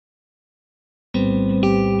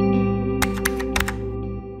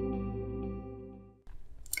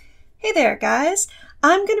Hey there guys!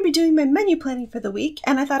 I'm going to be doing my menu planning for the week,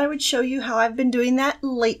 and I thought I would show you how I've been doing that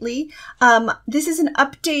lately. This is an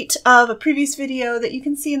update of a previous video that you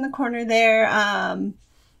can see in the corner there.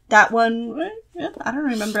 That one, I don't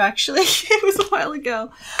remember actually, it was a while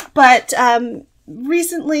ago. But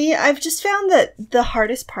recently I've just found that the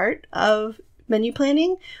hardest part of menu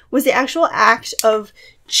planning was the actual act of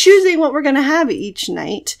choosing what we're going to have each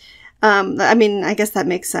night. I mean, I guess that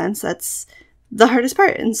makes sense. That's the hardest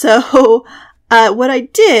part. And so what I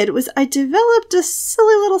did was I developed a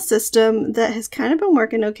silly little system that has kind of been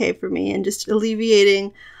working okay for me and just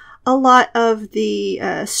alleviating a lot of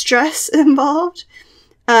the stress involved.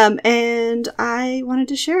 And I wanted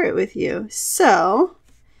to share it with you. So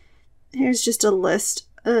here's just a list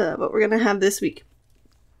of what we're going to have this week.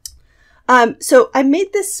 So I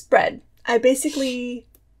made this spread. I basically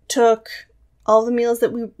took all the meals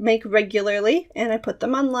that we make regularly and I put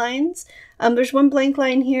them on lines. There's one blank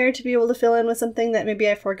line here to be able to fill in with something that maybe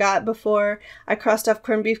I forgot before. I crossed off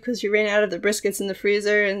corned beef because you ran out of the briskets in the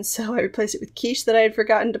freezer, and so I replaced it with quiche that I had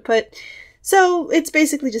forgotten to put. So it's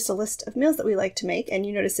basically just a list of meals that we like to make, and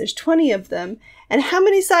you notice there's 20 of them. And how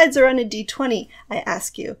many sides are on a D20, I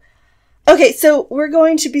ask you? Okay, so we're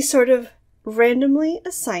going to be sort of randomly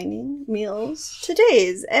assigning meals to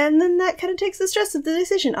days, and then that kind of takes the stress of the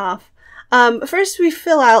decision off. First we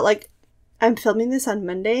fill out, like, I'm filming this on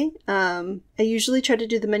Monday. I usually try to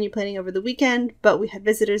do the menu planning over the weekend, but we had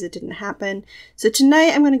visitors, it didn't happen. So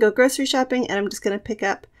tonight I'm going to go grocery shopping and I'm just going to pick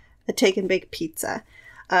up a take and bake pizza.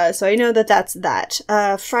 So I know that that's that.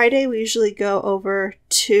 Friday we usually go over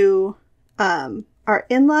to our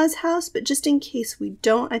in-laws' house, but just in case we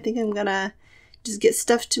don't, I think I'm going to just get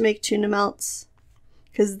stuff to make tuna melts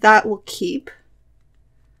because that will keep.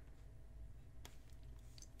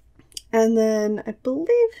 And then I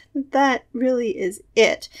believe that really is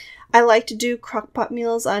it. I like to do crock-pot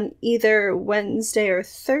meals on either Wednesday or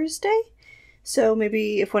Thursday. So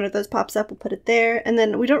maybe if one of those pops up, we'll put it there. And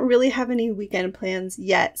then we don't really have any weekend plans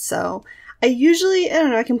yet. So I usually, I don't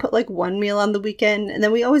know, I can put like one meal on the weekend and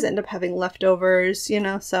then we always end up having leftovers, you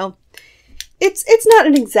know, so it's not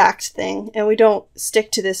an exact thing and we don't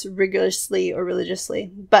stick to this rigorously or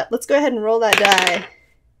religiously. But let's go ahead and roll that die.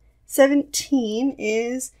 17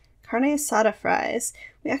 is carne asada fries.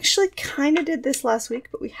 We actually kind of did this last week,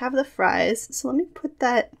 but we have the fries. So let me put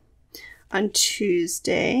that on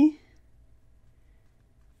Tuesday.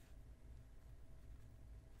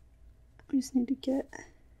 We just need to get,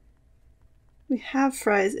 we have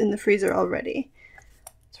fries in the freezer already.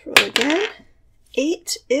 Let's roll again.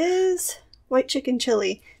 8 is white chicken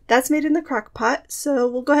chili. That's made in the crock pot, so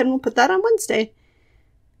we'll go ahead and we'll put that on Wednesday.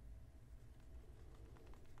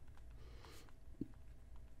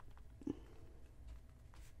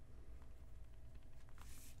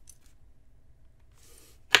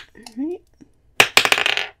 All right.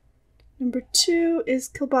 Number 2 is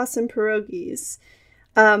kielbasa and pierogies.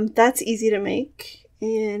 That's easy to make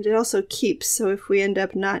and it also keeps, so if we end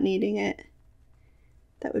up not needing it,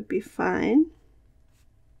 that would be fine.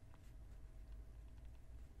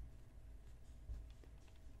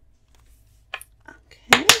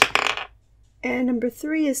 Okay. And number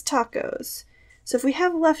 3 is tacos. So if we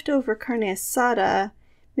have leftover carne asada,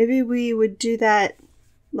 maybe we would do that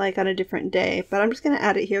like on a different day, but I'm just going to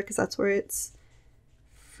add it here because that's where it's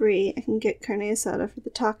free. I can get carne asada for the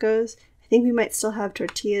tacos. I think we might still have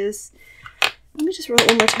tortillas. Let me just roll it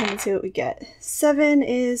one more time and see what we get. 7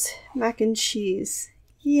 is mac and cheese.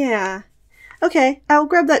 Yeah. Okay, I'll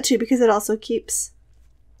grab that too because it also keeps.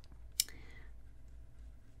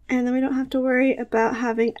 And then we don't have to worry about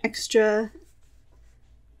having extra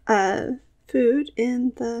food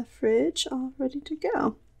in the fridge all ready to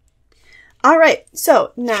go. All right,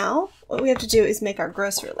 so now what we have to do is make our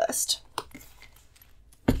grocery list.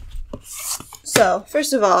 So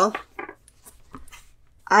first of all,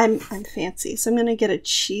 I'm fancy, so I'm gonna get a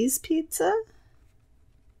cheese pizza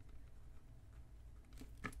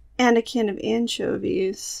and a can of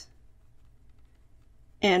anchovies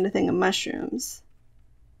and a thing of mushrooms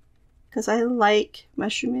because I like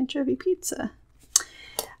mushroom anchovy pizza.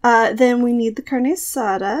 Then we need the carne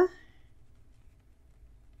asada.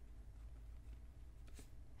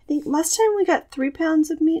 I think last time we got 3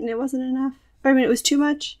 pounds of meat and it wasn't enough. I mean, it was too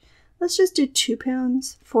much. Let's just do 2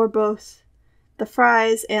 pounds for both the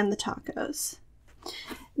fries and the tacos.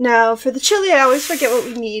 Now for the chili, I always forget what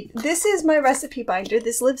we need. This is my recipe binder.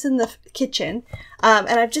 This lives in the kitchen. And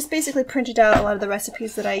I've just basically printed out a lot of the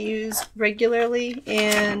recipes that I use regularly.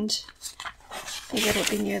 And maybe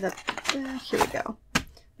it'll be near the, here we go.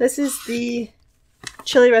 This is the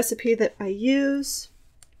chili recipe that I use.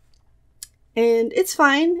 And it's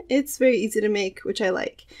fine. It's very easy to make, which I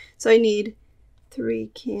like. So I need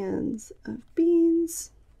 3 cans of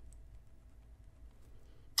beans.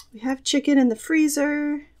 We have chicken in the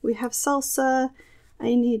freezer. We have salsa.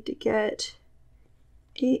 I need to get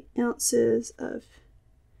 8 ounces of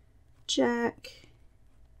jack.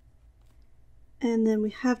 And then we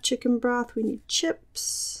have chicken broth. We need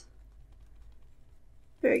chips.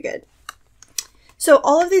 Very good. So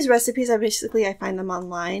all of these recipes I find them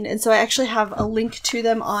online. And so I actually have a link to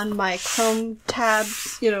them on my Chrome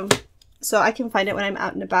tabs, you know, so I can find it when I'm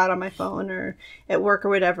out and about on my phone or at work or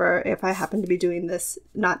whatever, if I happen to be doing this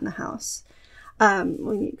not in the house.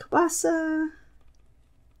 We need kielbasa.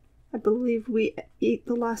 I believe we ate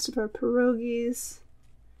the last of our pierogies.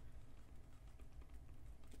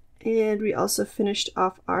 And we also finished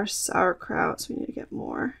off our sauerkraut, so we need to get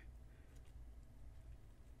more.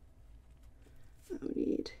 We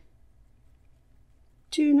need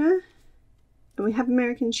tuna. And we have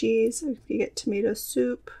American cheese. We can get tomato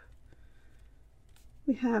soup.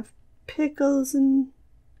 We have pickles, and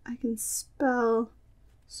I can spell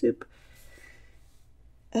soup,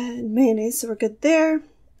 and mayonnaise, so we're good there.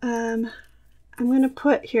 I'm going to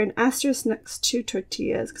put here an asterisk next to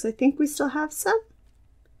tortillas because I think we still have some,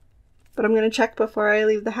 but I'm going to check before I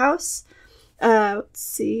leave the house. Let's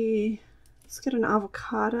see. Let's get an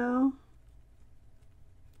avocado.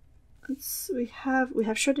 We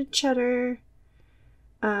have shredded cheddar.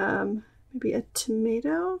 Maybe a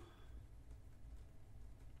tomato.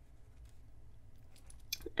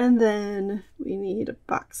 And then we need a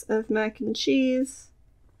box of mac and cheese.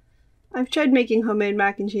 I've tried making homemade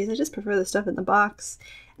mac and cheese. I just prefer the stuff in the box.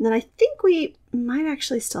 And then I think we might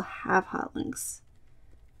actually still have hot links.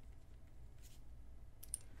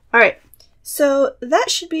 All right, so that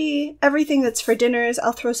should be everything that's for dinners.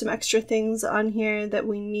 I'll throw some extra things on here that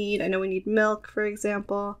we need. I know we need milk, for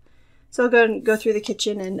example. So I'll go through the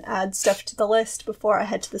kitchen and add stuff to the list before I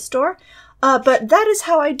head to the store. But that is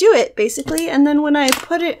how I do it, basically. And then when I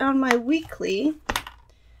put it on my weekly,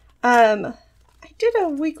 I did a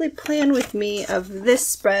weekly plan with me of this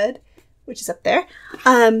spread, which is up there.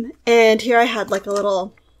 And here I had like a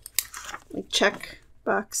little check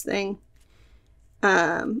box thing, or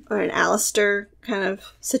an Alistair kind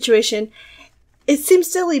of situation. It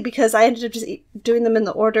seems silly because I ended up just doing them in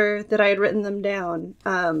the order that I had written them down.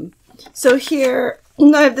 So here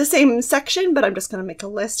I have the same section, but I'm just going to make a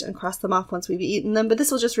list and cross them off once we've eaten them. But this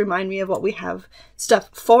will just remind me of what we have stuff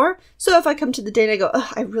for. So if I come to the day and I go,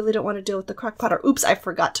 oh, I really don't want to deal with the crock pot, or oops, I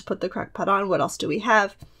forgot to put the crock pot on. What else do we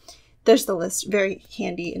have? There's the list, very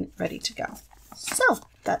handy and ready to go. So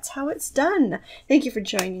that's how it's done. Thank you for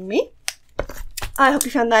joining me. I hope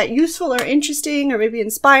you found that useful or interesting or maybe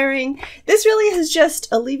inspiring. This really has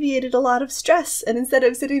just alleviated a lot of stress. And instead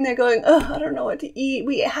of sitting there going, oh, I don't know what to eat.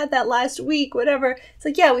 We had that last week, whatever. It's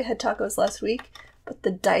like, yeah, we had tacos last week, but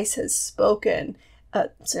the dice has spoken.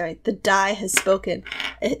 The die has spoken.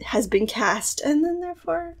 It has been cast. And then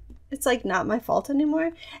therefore, it's like not my fault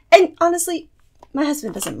anymore. And honestly, my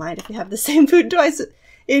husband doesn't mind if we have the same food twice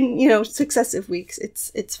in, successive weeks.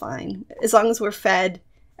 It's fine. As long as we're fed,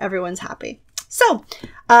 everyone's happy. So,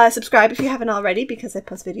 subscribe if you haven't already because I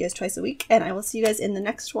post videos twice a week, and I will see you guys in the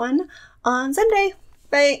next one on Sunday.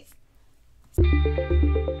 Bye!